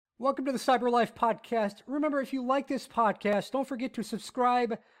Welcome to the Cyber Life Podcast. Remember, if you like this podcast, don't forget to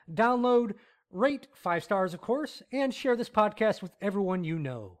subscribe, download, rate 5 stars, of course, and share this podcast with everyone you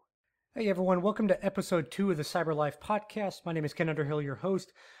know. Hey everyone, welcome to episode 2 of the Cyber Life Podcast. My name is Ken Underhill, your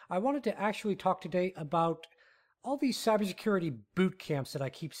host. I wanted to actually talk today about all these cybersecurity boot camps that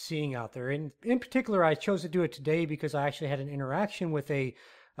I keep seeing out there. And in particular, I chose to do it today because I actually had an interaction with a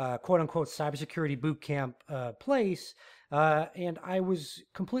quote-unquote cybersecurity boot camp place, and I was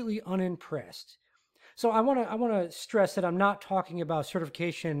completely unimpressed. So I want to stress that I'm not talking about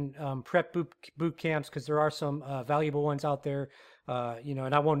certification prep boot camps, because there are some valuable ones out there,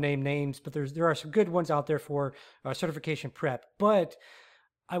 and I won't name names, but there are some good ones out there for certification prep. But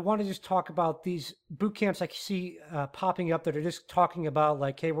I want to just talk about these boot camps I see popping up that are just talking about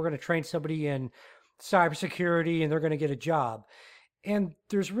like, hey, we're going to train somebody in cybersecurity and they're going to get a job. And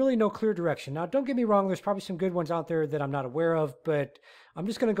there's really no clear direction. Now, don't get me wrong, there's probably some good ones out there that I'm not aware of, but I'm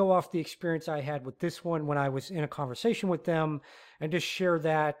just going to go off the experience I had with this one when I was in a conversation with them and just share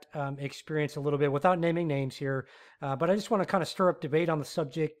that experience a little bit without naming names here. But I just want to kind of stir up debate on the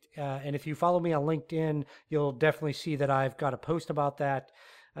subject. And if you follow me on LinkedIn, you'll definitely see that I've got a post about that.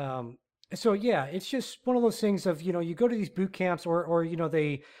 So yeah, it's just one of those things of, you go to these boot camps or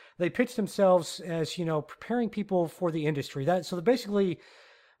they pitch themselves as, preparing people for the industry. Basically,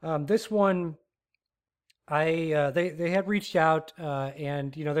 this one, they had reached out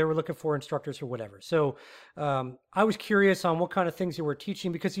and they were looking for instructors or whatever. So I was curious on what kind of things they were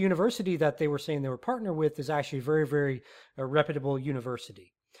teaching, because the university that they were saying they were partnered with is actually a very, very reputable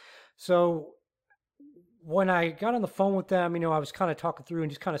university. So when I got on the phone with them, I was kind of talking through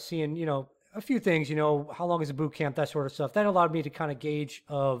and just kind of seeing, a few things, how long is a boot camp, that sort of stuff. That allowed me to kind of gauge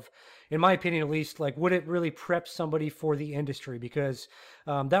of, in my opinion, at least, like, would it really prep somebody for the industry? Because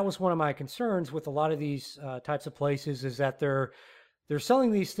that was one of my concerns with a lot of these types of places, is that they're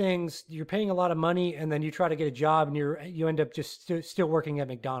selling these things, you're paying a lot of money, and then you try to get a job and you end up just still working at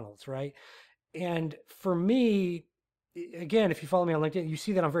McDonald's, right? And for me, again, if you follow me on LinkedIn, you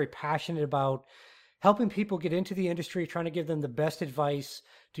see that I'm very passionate about helping people get into the industry, trying to give them the best advice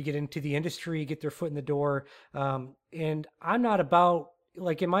to get into the industry, get their foot in the door. And I'm not about,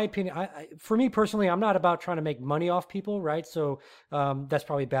 like, in my opinion, for me personally, I'm not about trying to make money off people, right? So that's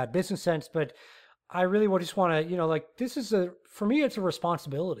probably bad business sense, but I really just want to, for me, it's a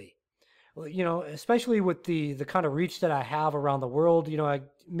responsibility. Especially with the kind of reach that I have around the world,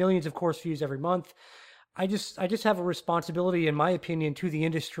 millions of course views every month. I just have a responsibility, in my opinion, to the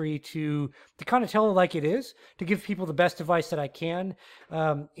industry to kind of tell it like it is, to give people the best advice that I can,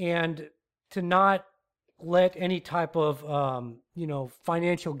 and to not let any type of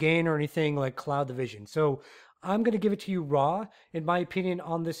financial gain or anything like cloud the vision. So I'm going to give it to you raw, in my opinion,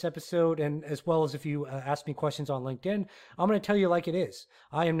 on this episode, and as well as if you ask me questions on LinkedIn, I'm going to tell you like it is.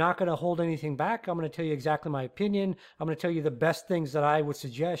 I am not going to hold anything back. I'm going to tell you exactly my opinion. I'm going to tell you the best things that I would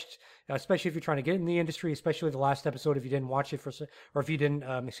suggest, especially if you're trying to get in the industry, especially the last episode if you didn't watch it or if you didn't,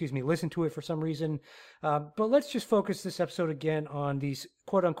 listen to it for some reason. But let's just focus this episode again on these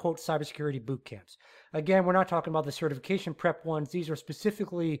quote-unquote cybersecurity boot camps. Again, we're not talking about the certification prep ones. These are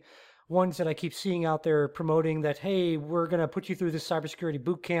specifically ones that I keep seeing out there promoting that, hey, we're going to put you through this cybersecurity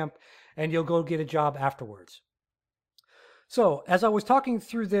boot camp and you'll go get a job afterwards. So as I was talking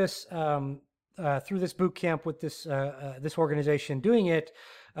through this boot camp with this organization doing it,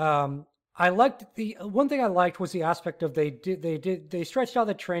 I liked one thing I liked was the aspect of they stretched out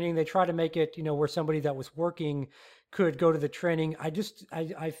the training. They tried to make it, where somebody that was working could go to the training.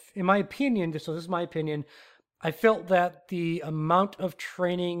 I in my opinion, so this is my opinion, I felt that the amount of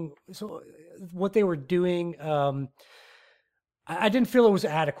training, so what they were doing, I didn't feel it was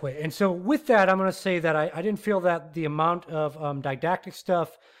adequate. And so with that, I'm going to say that I didn't feel that the amount of didactic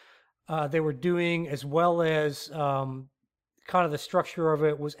stuff they were doing, as well as kind of the structure of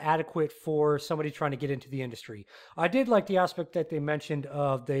it, was adequate for somebody trying to get into the industry. I did like the aspect that they mentioned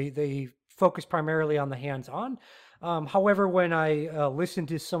of they focus primarily on the hands-on. However, when I listened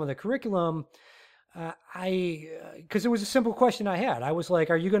to some of the curriculum, because it was a simple question I had. I was like,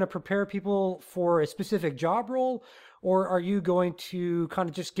 are you going to prepare people for a specific job role, or are you going to kind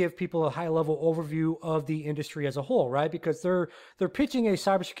of just give people a high level overview of the industry as a whole, right? Because they're pitching a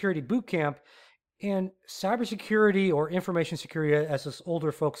cybersecurity boot camp, and cybersecurity, or information security, as us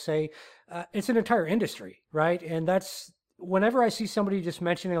older folks say, it's an entire industry, right? And that's, whenever I see somebody just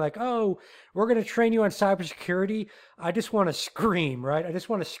mentioning like, oh, we're going to train you on cybersecurity, I just want to scream, right? I just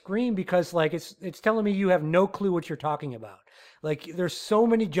want to scream, because like it's telling me you have no clue what you're talking about. Like, there's so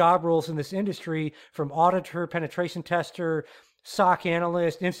many job roles in this industry, from auditor, penetration tester, SOC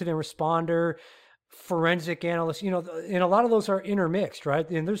analyst, incident responder. forensic analyst, and a lot of those are intermixed, right?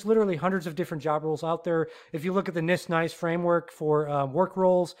 And there's literally hundreds of different job roles out there. If you look at the NIST framework for work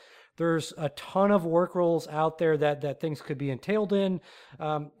roles, there's a ton of work roles out there that things could be entailed in,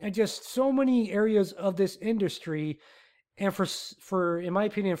 and just so many areas of this industry. And in my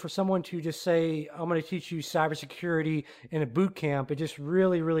opinion, for someone to just say, I'm going to teach you cybersecurity in a boot camp, it just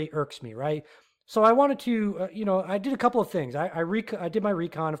really, really irks me, right? So I wanted to, I did a couple of things. I did my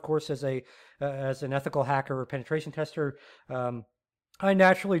recon, of course, as an ethical hacker or penetration tester. I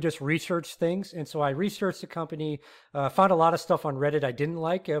naturally just researched things, and so I researched the company, found a lot of stuff on Reddit I didn't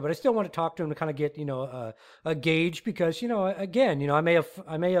like, but I still want to talk to them to kind of get a gauge because again I may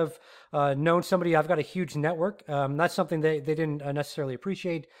have known somebody. I've got a huge network. That's something they didn't necessarily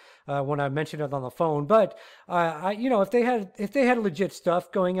appreciate when I mentioned it on the phone. But if they had legit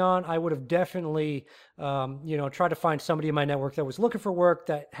stuff going on, I would have definitely tried to find somebody in my network that was looking for work,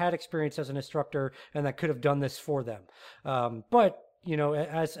 that had experience as an instructor, and that could have done this for them. But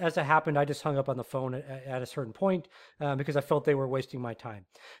as it happened, I just hung up on the phone at a certain point because I felt they were wasting my time.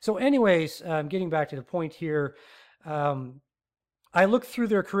 So anyways, getting back to the point here, I looked through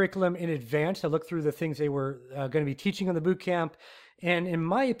their curriculum in advance. I looked through the things they were going to be teaching on the boot camp. And in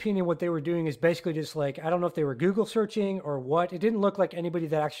my opinion, what they were doing is basically just like, I don't know if they were Google searching or what. It didn't look like anybody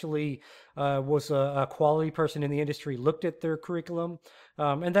that actually was a quality person in the industry looked at their curriculum.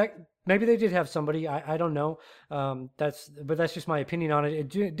 And that maybe they did have somebody, I don't know. But that's just my opinion on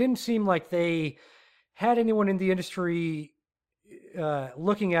it. It didn't seem like they had anyone in the industry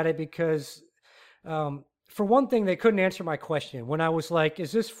looking at it because for one thing, they couldn't answer my question when I was like,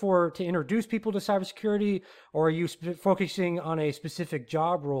 is this to introduce people to cybersecurity, or are you focusing on a specific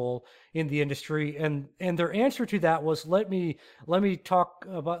job role in the industry? And their answer to that was, let me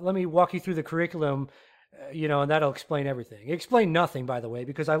walk you through the curriculum, and that'll explain everything. It explained nothing, by the way,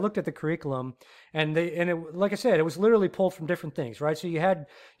 because I looked at the curriculum and like I said, it was literally pulled from different things, right? So you had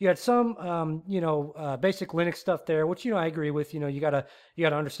some, basic Linux stuff there, which, I agree with, you gotta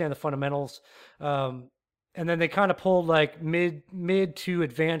understand the fundamentals. And then they kind of pulled like mid to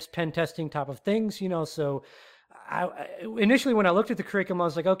advanced pen testing type of things, so initially when I looked at the curriculum, I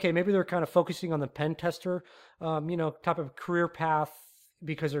was like, okay, maybe they're kind of focusing on the pen tester, type of career path,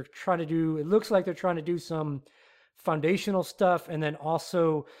 because it looks like they're trying to do some foundational stuff and then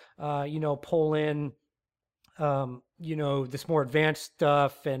also, pull in, this more advanced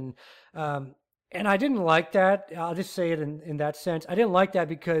stuff. And I didn't like that. I'll just say it in that sense. I didn't like that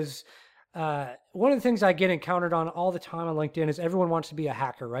because one of the things I get encountered on all the time on LinkedIn is everyone wants to be a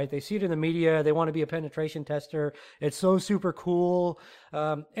hacker, right? They see it in the media. They want to be a penetration tester. It's so super cool.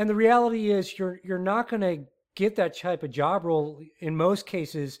 And the reality is you're not going to get that type of job role in most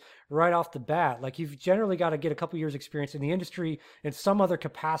cases right off the bat. Like, you've generally got to get a couple years experience in the industry in some other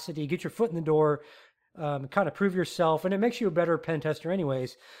capacity, get your foot in the door, kind of prove yourself, and it makes you a better pen tester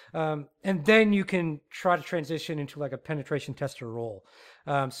anyways. And then you can try to transition into like a penetration tester role.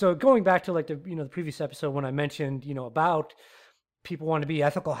 So going back to like the previous episode when I mentioned, about people want to be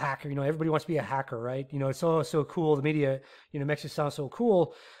ethical hacker, everybody wants to be a hacker, right? It's so cool. The media, makes it sound so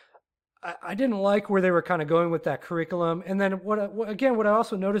cool. I didn't like where they were kind of going with that curriculum. And then what I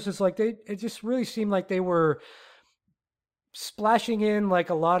also noticed is like it just really seemed like they were splashing in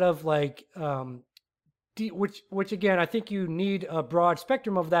like a lot of like, which again, I think you need a broad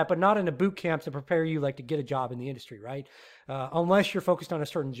spectrum of that, but not in a boot camp to prepare you like to get a job in the industry, right? Unless you're focused on a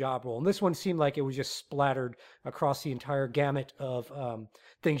certain job role. And this one seemed like it was just splattered across the entire gamut of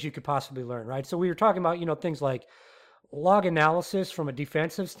things you could possibly learn, right? So we were talking about, things like log analysis from a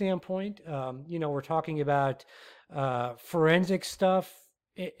defensive standpoint. We're talking about forensic stuff,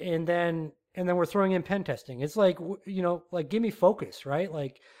 and then we're throwing in pen testing. It's like, like, give me focus, right?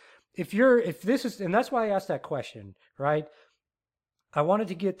 Like, if this is, and that's why I asked that question, right? I wanted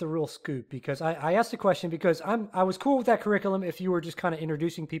to get the real scoop because I asked the question because I was cool with that curriculum if you were just kind of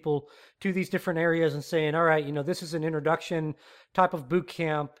introducing people to these different areas and saying, all right, this is an introduction type of boot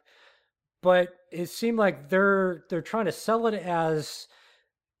camp. But it seemed like they're trying to sell it as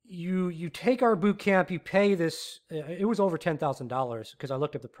you take our boot camp, you pay this. It was over $10,000 because I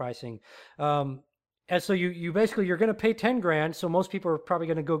looked at the pricing, and so you basically you're going to pay 10 grand. So most people are probably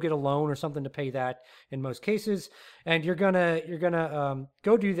going to go get a loan or something to pay that in most cases, and you're gonna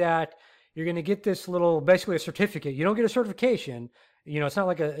go do that. You're going to get this basically a certificate. You don't get a certification. It's not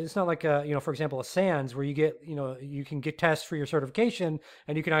like for example, a SANS where you get, you can get tests for your certification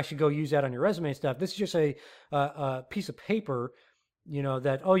and you can actually go use that on your resume and stuff. This is just a piece of paper,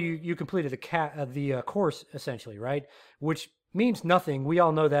 that, you completed the course essentially, right? Which means nothing. We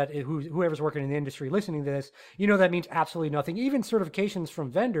all know that. Whoever's working in the industry listening to this, that means absolutely nothing. Even certifications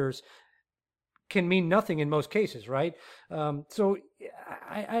from vendors can mean nothing in most cases, right? So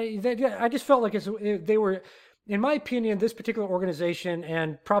I just felt like they were, in my opinion, this particular organization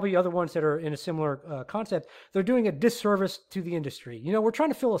and probably other ones that are in a similar concept, they're doing a disservice to the industry. You know, we're trying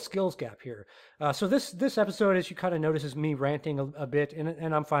to fill a skills gap here. So this episode, as you kind of notice, is me ranting a bit,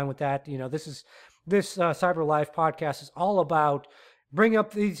 and I'm fine with that. You know, this Cyber Life podcast is all about bring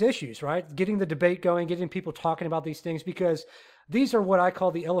up these issues, right? Getting the debate going, getting people talking about these things, because these are what I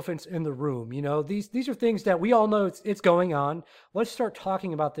call the elephants in the room. You know, these are things that we all know it's going on. Let's start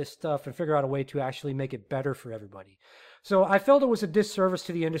talking about this stuff and figure out a way to actually make it better for everybody. So I felt it was a disservice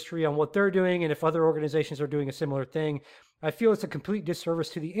to the industry on what they're doing, and if other organizations are doing a similar thing, I feel it's a complete disservice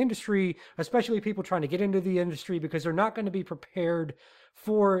to the industry, especially people trying to get into the industry, because they're not going to be prepared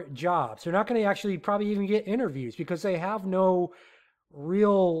for jobs. They're not going to actually probably even get interviews because they have no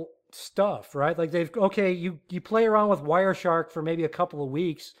real stuff, right? Like you play around with Wireshark for maybe a couple of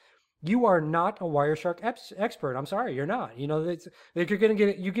weeks. You are not a Wireshark expert. I'm sorry, you're not. You know, it's like you're going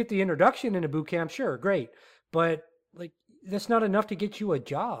to get the introduction in a boot camp, sure, great. But like that's not enough to get you a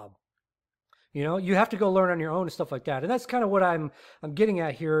job. You know, you have to go learn on your own and stuff like that. And that's kind of what I'm getting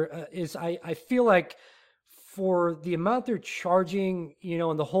at here is I feel like for the amount they're charging, you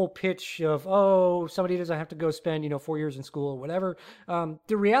know, and the whole pitch of, oh, somebody doesn't have to go spend, 4 years in school or whatever.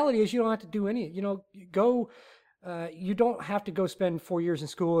 The reality is you don't have to do any, you don't have to go spend 4 years in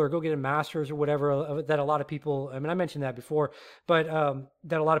school or go get a master's or whatever that a lot of people, I mean, I mentioned that before, but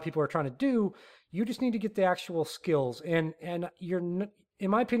that a lot of people are trying to do. You just need to get the actual skills. And in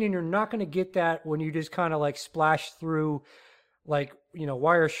my opinion, you're not going to get that when you just kind of like splash through like,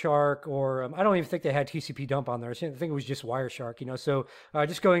 Wireshark, or I don't even think they had TCP dump on there. I think it was just Wireshark, so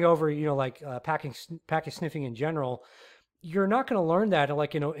just going over, packet sniffing in general, you're not going to learn that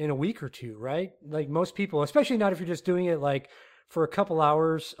like in a week or two, right? Like most people, especially not if you're just doing it like for a couple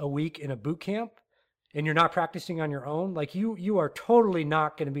hours a week in a boot camp and you're not practicing on your own, like you are totally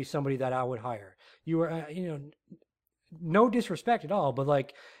not going to be somebody that I would hire. You are, no disrespect at all, but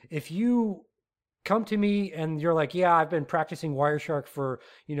like if you come to me and you're like, yeah, I've been practicing Wireshark for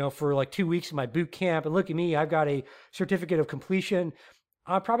like 2 weeks in my boot camp, and look at me, I've got a certificate of completion.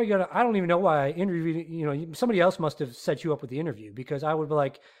 I'm probably gonna, I don't even know why I interviewed, somebody else must have set you up with the interview, because I would be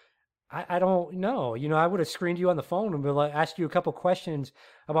like, I don't know, I would have screened you on the phone and like, asked you a couple questions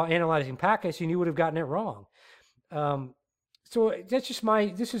about analyzing packets and you would have gotten it wrong. So that's just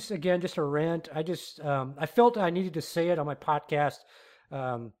this is again, just a rant. I felt I needed to say it on my podcast.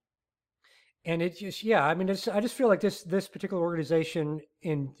 And it just, yeah, I mean, I just feel like this particular organization,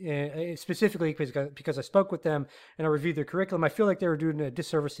 specifically because I spoke with them and I reviewed their curriculum, I feel like they were doing a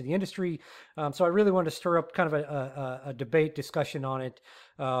disservice to the industry. So I really wanted to stir up kind of a debate discussion on it.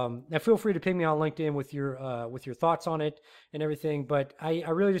 Now feel free to ping me on LinkedIn with your thoughts on it and everything. But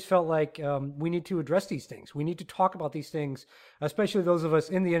I really just felt like we need to address these things. We need to talk about these things, especially those of us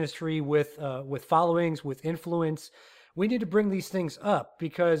in the industry with followings, with influence. We need to bring these things up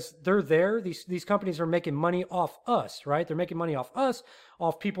because they're there. These companies are making money off us, right? They're making money off us,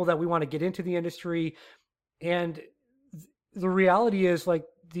 off people that we want to get into the industry. And the reality is, like,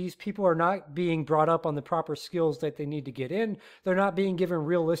 these people are not being brought up on the proper skills that they need to get in. They're not being given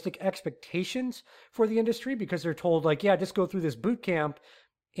realistic expectations for the industry because they're told, like, yeah, just go through this boot camp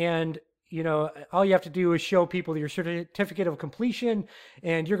and all you have to do is show people your certificate of completion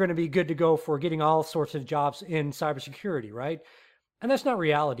and you're going to be good to go for getting all sorts of jobs in cybersecurity, right? And that's not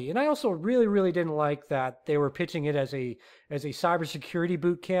reality. And I also really, really didn't like that they were pitching it as a cybersecurity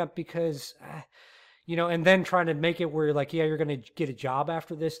boot camp because, and then trying to make it where you're like, yeah, you're going to get a job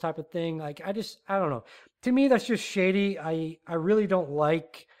after this type of thing. Like, I don't know. To me, that's just shady. I really don't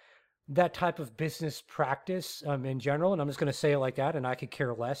like that type of business practice in general, and I'm just going to say it like that, and I could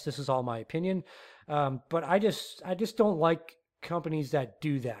care less. This is all my opinion, but I just don't like companies that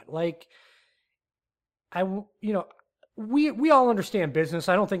do that. Like, we all understand business.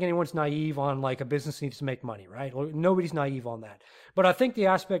 I don't think anyone's naive on like a business needs to make money, right? Nobody's naive on that. But I think the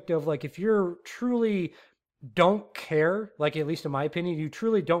aspect of like if you're truly don't care, like at least in my opinion, you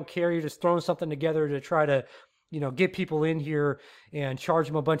truly don't care. You're just throwing something together to try to get people in here and charge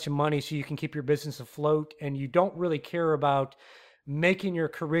them a bunch of money so you can keep your business afloat. And you don't really care about making your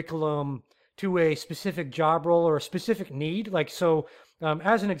curriculum to a specific job role or a specific need. Like, so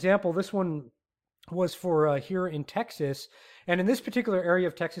as an example, this one was for here in Texas. And in this particular area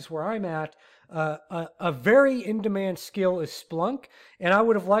of Texas where I'm at, a very in-demand skill is Splunk. And I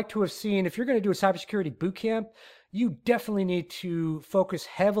would have liked to have seen, if you're going to do a cybersecurity boot camp, you definitely need to focus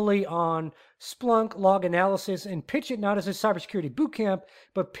heavily on Splunk log analysis and pitch it not as a cybersecurity bootcamp,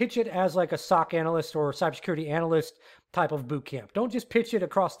 but pitch it as like a SOC analyst or cybersecurity analyst type of boot camp. Don't just pitch it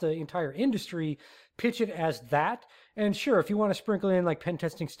across the entire industry. Pitch it as that. And sure, if you want to sprinkle in like pen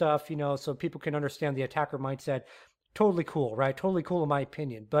testing stuff, so people can understand the attacker mindset, totally cool, right? Totally cool in my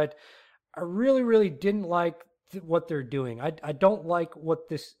opinion. But I really, really didn't like what they're doing. I don't like what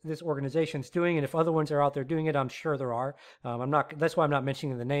this organization's doing, and if other ones are out there doing it, I'm sure there are. I'm not. That's why I'm not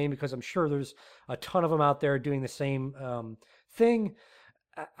mentioning the name, because I'm sure there's a ton of them out there doing the same thing.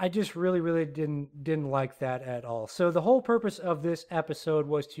 I just really, really didn't like that at all. So the whole purpose of this episode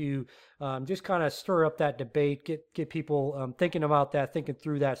was to just kind of stir up that debate, get people thinking about that, thinking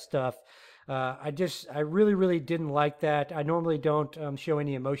through that stuff. I really, really didn't like that. I normally don't show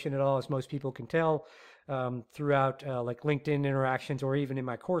any emotion at all, as most people can tell, throughout like LinkedIn interactions or even in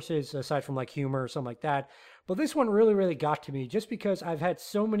my courses, aside from like humor or something like that. But this one really, really got to me, just because I've had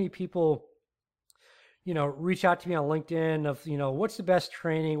so many people, reach out to me on LinkedIn of, what's the best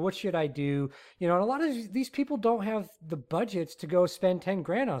training? What should I do? And a lot of these people don't have the budgets to go spend 10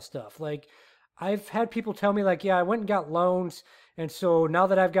 grand on stuff. Like, I've had people tell me like, yeah, I went and got loans. And so now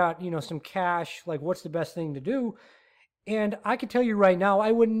that I've got, some cash, like, what's the best thing to do? And I can tell you right now,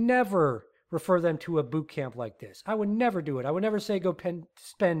 I would never refer them to a boot camp like this. I would never do it. I would never say go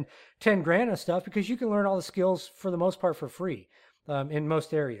spend 10 grand on stuff, because you can learn all the skills for the most part for free in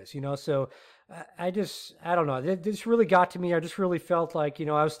most areas, So I don't know. This really got to me. I just really felt like,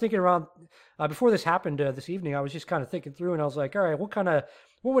 I was thinking around before this happened this evening. I was just kind of thinking through, and I was like, all right,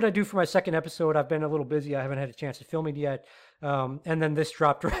 what would I do for my second episode? I've been a little busy. I haven't had a chance to film it yet. And then this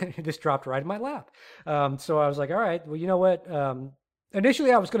dropped right in my lap. So I was like, all right, well, you know what?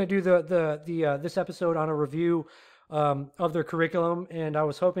 Initially I was going to do the this episode on a review of their curriculum, and I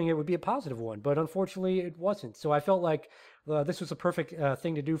was hoping it would be a positive one, but unfortunately it wasn't. So I felt like this was a perfect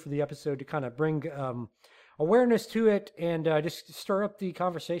thing to do for the episode, to kind of bring awareness to it and just stir up the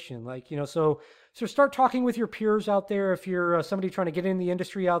conversation. Like, so start talking with your peers out there. If you're somebody trying to get in the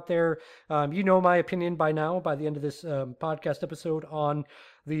industry out there, my opinion by now, by the end of this podcast episode on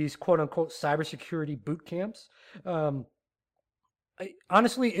these quote unquote cybersecurity boot camps.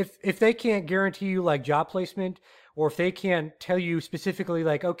 Honestly, if they can't guarantee you like job placement, or if they can't tell you specifically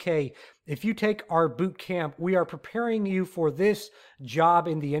like, okay, if you take our boot camp, we are preparing you for this job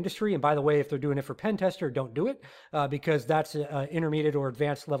in the industry. And by the way, if they're doing it for pen tester, don't do it because that's an intermediate or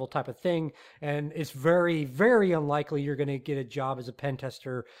advanced level type of thing. And it's very, very unlikely you're going to get a job as a pen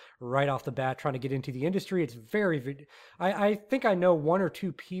tester right off the bat trying to get into the industry. It's I think I know one or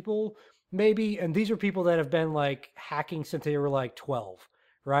two people maybe, and these are people that have been like hacking since they were like 12,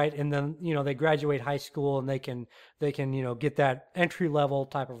 right? And then, they graduate high school and they can, get that entry level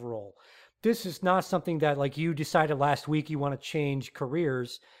type of role. This is not something that like you decided last week you want to change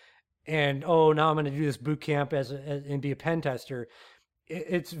careers and, oh, now I'm going to do this boot camp and be a pen tester.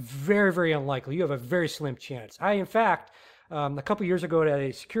 It's very, very unlikely. You have a very slim chance. In fact, a couple years ago at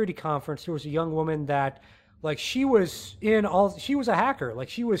a security conference, there was a young woman that, like, she was a hacker. Like,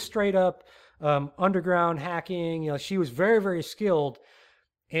 she was straight up underground hacking. She was very, very skilled,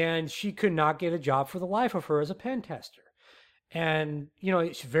 and she could not get a job for the life of her as a pen tester. And,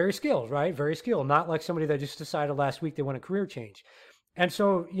 she's very skilled, right? Very skilled. Not like somebody that just decided last week they want a career change. And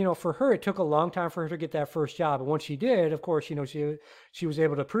so, for her, it took a long time for her to get that first job. And once she did, of course, she was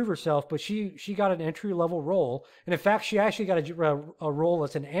able to prove herself, but she got an entry level role. And in fact, she actually got a role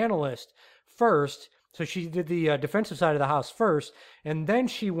as an analyst first. So she did the defensive side of the house first, and then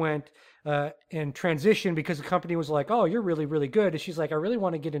she went and transitioned because the company was like, oh, you're really, really good. And she's like, I really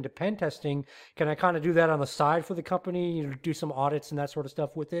want to get into pen testing. Can I kind of do that on the side for the company, do some audits and that sort of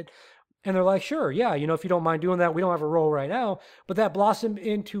stuff with it? And they're like, sure, yeah, if you don't mind doing that, we don't have a role right now. But that blossomed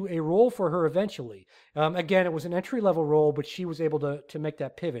into a role for her eventually. Again, it was an entry-level role, but she was able to make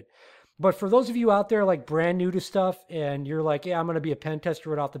that pivot. But for those of you out there like brand new to stuff and you're like, yeah, I'm going to be a pen tester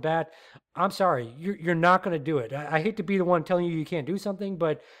right off the bat, I'm sorry, you're not going to do it. I hate to be the one telling you can't do something,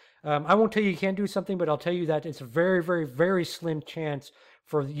 but I won't tell you can't do something, but I'll tell you that it's a very, very, very slim chance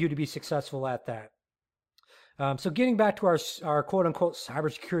for you to be successful at that. So getting back to our quote unquote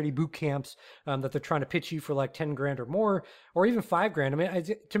cybersecurity boot camps that they're trying to pitch you for like 10 grand or more, or even 5 grand. I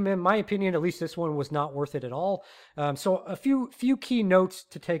mean, in my opinion, at least this one was not worth it at all. So a few key notes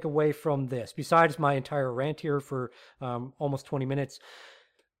to take away from this, besides my entire rant here for almost 20 minutes.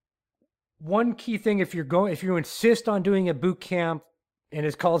 One key thing, if you insist on doing a boot camp and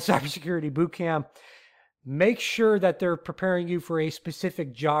it's called cybersecurity boot camp, make sure that they're preparing you for a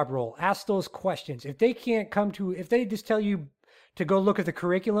specific job role. Ask those questions. If they just tell you to go look at the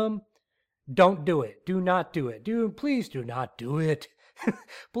curriculum, don't do it. Do not do it. Please do not do it.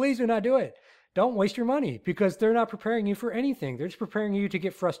 Please do not do it. don't waste your money because they're not preparing you for anything. They're just preparing you to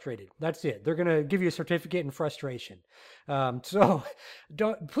get frustrated. That's it. They're going to give you a certificate in frustration. So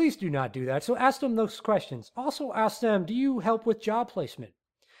please do not do that. So ask them those questions. Also ask them, do you help with job placement?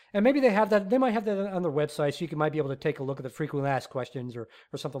 And maybe they have that. They might have that on their website, so you might be able to take a look at the frequently asked questions or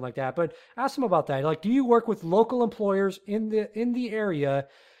something like that. But ask them about that. Like, do you work with local employers in the area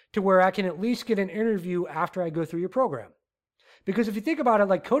to where I can at least get an interview after I go through your program? Because if you think about it,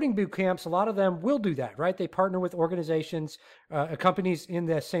 like coding boot camps, a lot of them will do that, right? They partner with organizations, companies in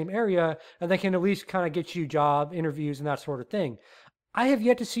the same area, and they can at least kind of get you job interviews and that sort of thing. I have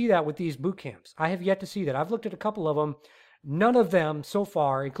yet to see that with these boot camps. I have yet to see that. I've looked at a couple of them. None of them so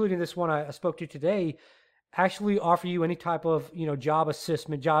far, including this one I spoke to today, actually offer you any type of job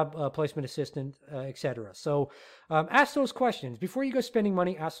assessment, job placement assistant, etc. So ask those questions before you go spending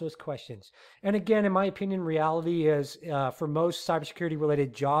money. Ask those questions. And again, in my opinion, reality is for most cybersecurity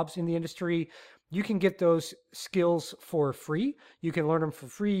related jobs in the industry, you can get those skills for free. You can learn them for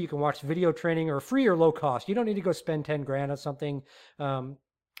free. You can watch video training or free or low cost. You don't need to go spend 10 grand on something.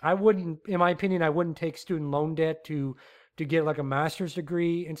 I wouldn't, in my opinion, I wouldn't take student loan debt to get like a master's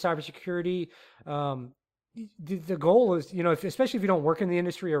degree in cybersecurity. The goal is, especially if you don't work in the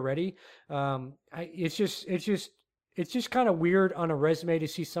industry already, it's just kind of weird on a resume to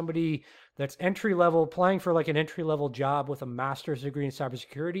see somebody that's entry level applying for like an entry level job with a master's degree in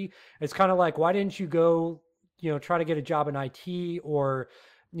cybersecurity. It's kind of like, why didn't you go, try to get a job in IT or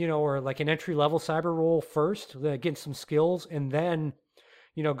like an entry level cyber role first, get some skills, and then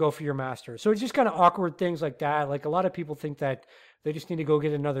go for your master. So it's just kind of awkward things like that. Like a lot of people think that they just need to go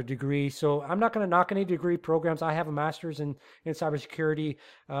get another degree. So I'm not going to knock any degree programs. I have a master's in cybersecurity.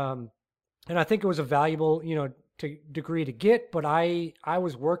 And I think it was a valuable, degree to get, but I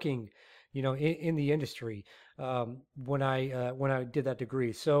was working, in the industry, when I did that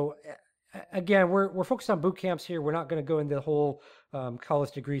degree. So again, we're focused on boot camps here. We're not going to go into the whole,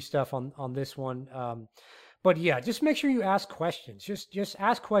 college degree stuff on this one. But yeah, just make sure you ask questions. Just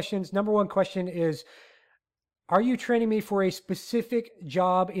ask questions. Number one question is, are you training me for a specific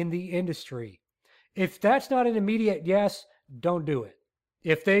job in the industry? If that's not an immediate yes, don't do it.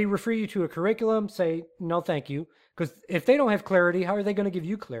 If they refer you to a curriculum, say, no, thank you. Because if they don't have clarity, how are they going to give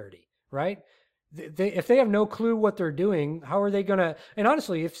you clarity, right? If they have no clue what they're doing, how are they going to, and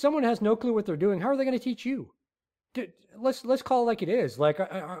honestly, if someone has no clue what they're doing, how are they going to teach you? Let's call it like it is. Like,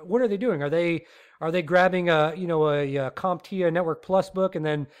 what are they doing? Are they grabbing a CompTIA Network Plus book and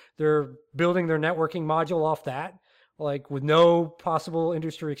then they're building their networking module off that, like with no possible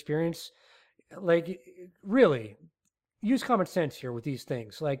industry experience? Like, really, use common sense here with these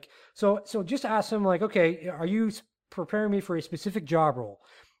things. Like, so just ask them, like, okay, are you preparing me for a specific job role?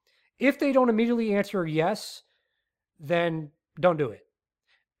 If they don't immediately answer yes, then don't do it.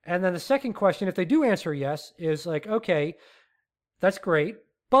 And then the second question, if they do answer yes, is like, okay, that's great,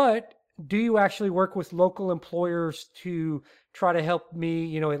 but do you actually work with local employers to try to help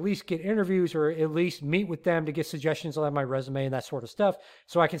me, at least get interviews or at least meet with them to get suggestions on my resume and that sort of stuff,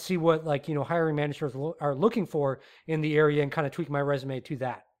 so I can see what hiring managers are looking for in the area and kind of tweak my resume to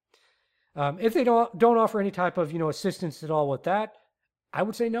that. If they don't offer any type of assistance at all with that, I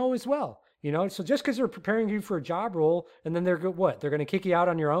would say no as well. So just because they're preparing you for a job role and then they're going to kick you out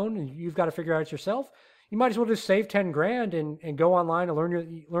on your own and you've got to figure out it yourself, you might as well just save 10 grand and go online and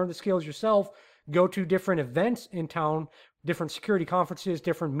learn the skills yourself, go to different events in town, different security conferences,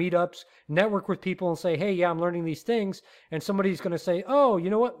 different meetups, network with people and say, hey, yeah, I'm learning these things. And somebody's going to say, oh, you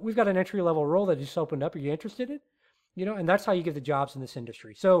know what? We've got an entry level role that just opened up. Are you interested in it? And that's how you get the jobs in this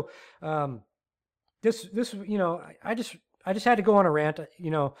industry. So, I just had to go on a rant.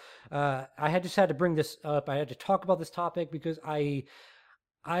 Just had to bring this up. I had to talk about this topic because I've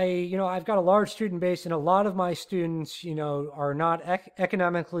got a large student base, and a lot of my students, are not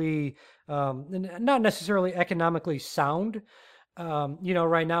economically, not necessarily economically sound.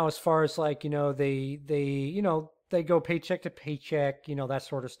 Right now, as far as like, they go paycheck to paycheck, that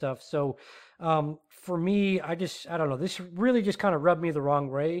sort of stuff. So, for me, I don't know. This really just kind of rubbed me the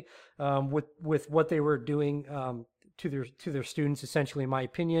wrong way, with what they were doing, to their students, essentially, in my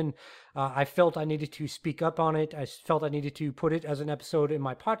opinion. I felt I needed to speak up on it. I felt I needed to put it as an episode in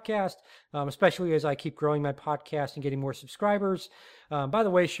my podcast, especially as I keep growing my podcast and getting more subscribers. By the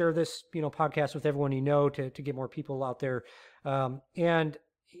way, share this podcast with everyone you know to get more people out there. And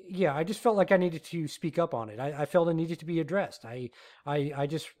yeah, I just felt like I needed to speak up on it. I felt it needed to be addressed. I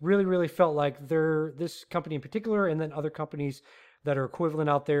just really, really felt like this company in particular, and then other companies that are equivalent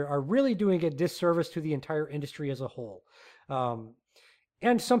out there, are really doing a disservice to the entire industry as a whole.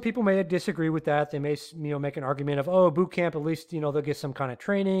 And some people may disagree with that. They may, make an argument of, oh, boot camp, at least, they'll get some kind of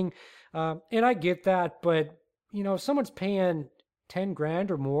training. And I get that, but if someone's paying 10 grand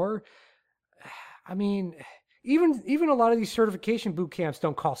or more, I mean, even a lot of these certification boot camps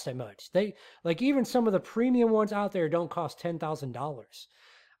don't cost that much. They like even some of the premium ones out there don't cost $10,000.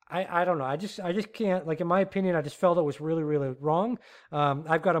 I don't know. I just can't, like, in my opinion, I just felt it was really, really wrong.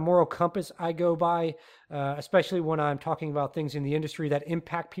 I've got a moral compass I go by, especially when I'm talking about things in the industry that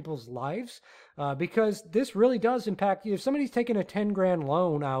impact people's lives, because this really does impact you. If somebody's taking a 10 grand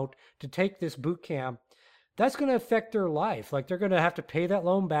loan out to take this boot camp, that's going to affect their life. Like, they're going to have to pay that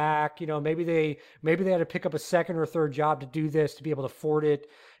loan back. Maybe they had to pick up a second or third job to do this, to be able to afford it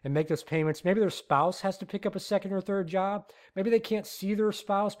and make those payments. Maybe their spouse has to pick up a second or third job. Maybe they can't see their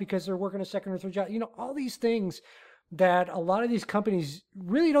spouse because they're working a second or third job. All these things that a lot of these companies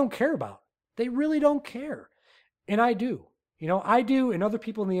really don't care about. They really don't care. And I do. I do, and other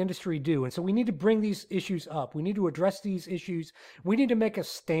people in the industry do. And so we need to bring these issues up. We need to address these issues. We need to make a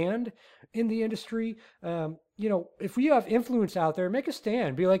stand in the industry. If we have influence out there, make a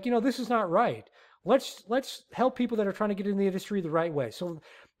stand. Be like, this is not right. Let's help people that are trying to get in the industry the right way. So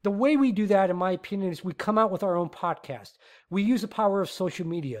the way we do that, in my opinion, is we come out with our own podcast. We use the power of social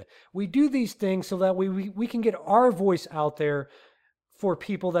media. We do these things so that we can get our voice out there for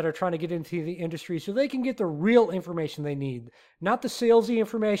people that are trying to get into the industry, so they can get the real information they need, not the salesy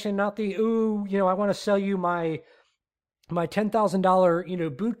information, not the, I want to sell you my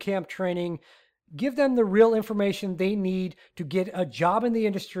 $10,000, boot camp training. Give them the real information they need to get a job in the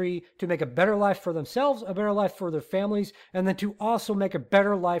industry, to make a better life for themselves, a better life for their families, and then to also make a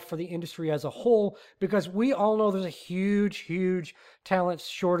better life for the industry as a whole, because we all know there's a huge, huge talent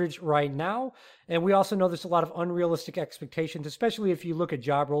shortage right now. And we also know there's a lot of unrealistic expectations, especially if you look at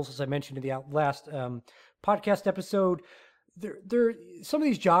job roles, as I mentioned in the last podcast episode. There, some of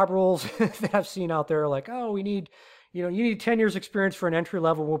these job roles that I've seen out there are like, oh, we need, you need 10 years experience for an entry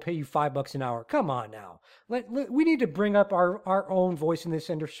level. We'll pay you $5 an hour. Come on now. We need to bring up our own voice in this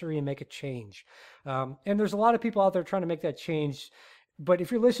industry and make a change. And there's a lot of people out there trying to make that change. But if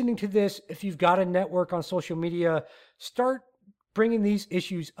you're listening to this, if you've got a network on social media, start bringing these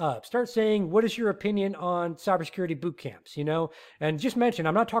issues up. Start saying, what is your opinion on cybersecurity boot camps, And just mention,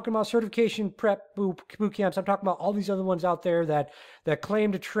 I'm not talking about certification prep boot camps. I'm talking about all these other ones out there that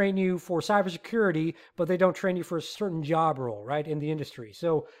claim to train you for cybersecurity, but they don't train you for a certain job role, right, in the industry.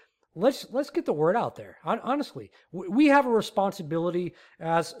 So let's get the word out there. Honestly, we have a responsibility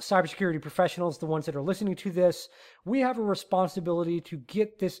as cybersecurity professionals, the ones that are listening to this. We have a responsibility to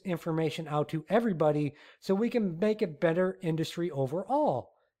get this information out to everybody so we can make a better industry overall.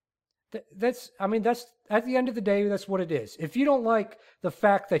 That's at the end of the day, that's what it is. If you don't like the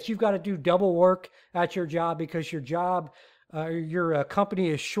fact that you've got to do double work at your job because your company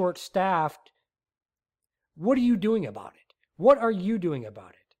is short-staffed, what are you doing about it? What are you doing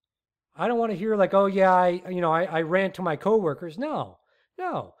about it? I don't want to hear like, oh yeah, I ran to my coworkers. No.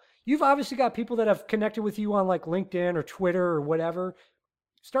 You've obviously got people that have connected with you on like LinkedIn or Twitter or whatever.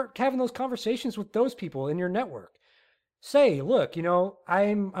 Start having those conversations with those people in your network. Say, look,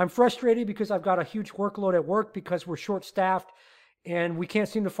 I'm frustrated because I've got a huge workload at work because we're short-staffed and we can't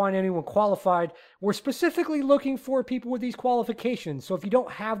seem to find anyone qualified. We're specifically looking for people with these qualifications. So if you don't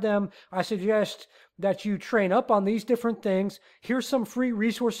have them, I suggest that you train up on these different things. Here's some free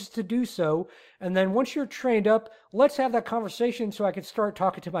resources to do so. And then once you're trained up, let's have that conversation so I can start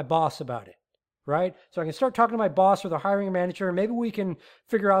talking to my boss about it, right? So I can start talking to my boss or the hiring manager, and maybe we can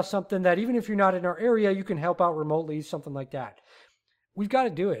figure out something that even if you're not in our area, you can help out remotely, something like that. We've got to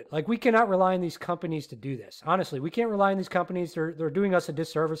do it. Like, we cannot rely on these companies to do this. Honestly, we can't rely on these companies. They're doing us a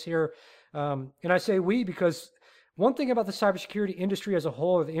disservice here. And I say we because one thing about the cybersecurity industry as a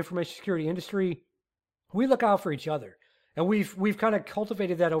whole, or the information security industry, we look out for each other. And we've kind of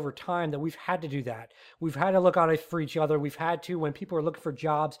cultivated that over time, that we've had to do that. We've had to look out for each other. We've had to, when people are looking for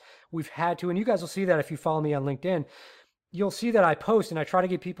jobs, we've had to, and you guys will see that if you follow me on LinkedIn. You'll see that I post and I try to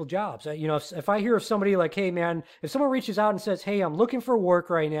get people jobs. If I hear of somebody like, hey man, if someone reaches out and says, hey, I'm looking for work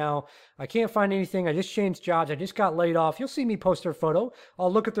right now, I can't find anything, I just changed jobs, I just got laid off, you'll see me post their photo.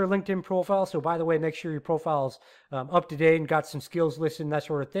 I'll look at their LinkedIn profile. So by the way, make sure your profile's up to date and got some skills listed and that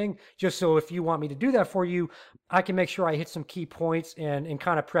sort of thing. Just so if you want me to do that for you, I can make sure I hit some key points and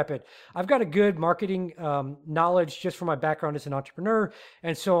kind of prep it. I've got a good marketing knowledge just from my background as an entrepreneur.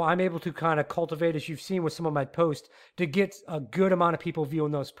 And so I'm able to kind of cultivate, as you've seen with some of my posts, to get a good amount of people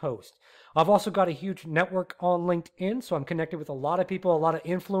viewing those posts. I've also got a huge network on LinkedIn, so I'm connected with a lot of people, a lot of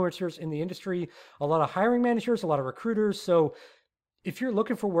influencers in the industry, a lot of hiring managers, a lot of recruiters. So if you're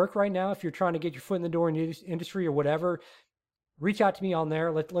looking for work right now, if you're trying to get your foot in the door in the industry or whatever, reach out to me on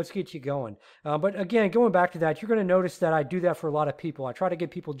there. Let's get you going. But again, going back to that, you're going to notice that I do that for a lot of people. I try to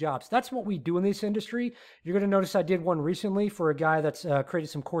get people jobs. That's what we do in this industry. You're going to notice I did one recently for a guy that's created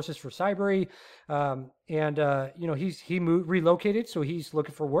some courses for Cybrary. He relocated, so he's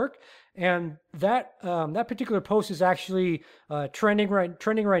looking for work. And that particular post is actually trending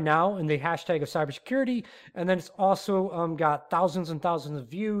right now in the hashtag of cybersecurity. And then it's also got thousands and thousands of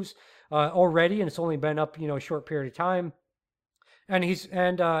views already, and it's only been up a short period of time. And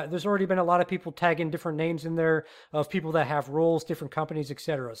there's already been a lot of people tagging different names in there of people that have roles, different companies,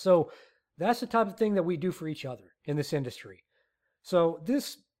 etc. So that's the type of thing that we do for each other in this industry. So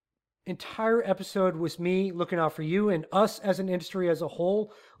this entire episode was me looking out for you and us as an industry as a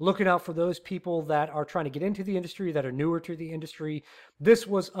whole, looking out for those people that are trying to get into the industry, that are newer to the industry. This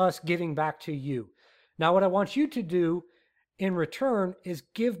was us giving back to you. Now, what I want you to do in return is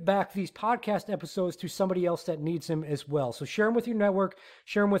give back these podcast episodes to somebody else that needs them as well. So share them with your network,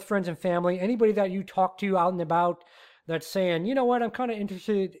 share them with friends and family, anybody that you talk to out and about that's saying, you know what, I'm kind of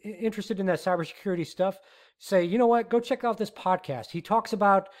interested in that cybersecurity stuff. Say, you know what, go check out this podcast. He talks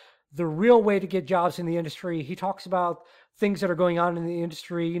about the real way to get jobs in the industry. He talks about things that are going on in the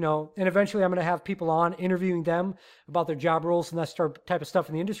industry, and eventually I'm going to have people on interviewing them about their job roles and that type of stuff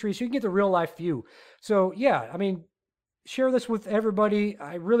in the industry, so you can get the real life view. So yeah, I mean, share this with everybody.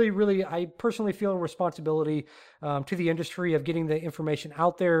 I personally feel a responsibility to the industry of getting the information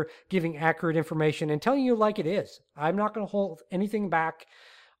out there, giving accurate information, and telling you like it is. I'm not going to hold anything back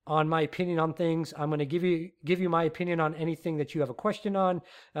on my opinion on things. I'm going to give you my opinion on anything that you have a question on.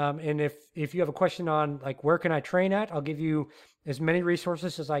 And if you have a question on like where can I train at, I'll give you as many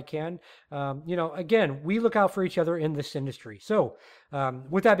resources as I can. Again, we look out for each other in this industry. So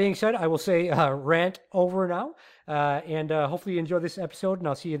with that being said, I will say rant over now. And hopefully you enjoy this episode, and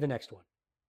I'll see you in the next one.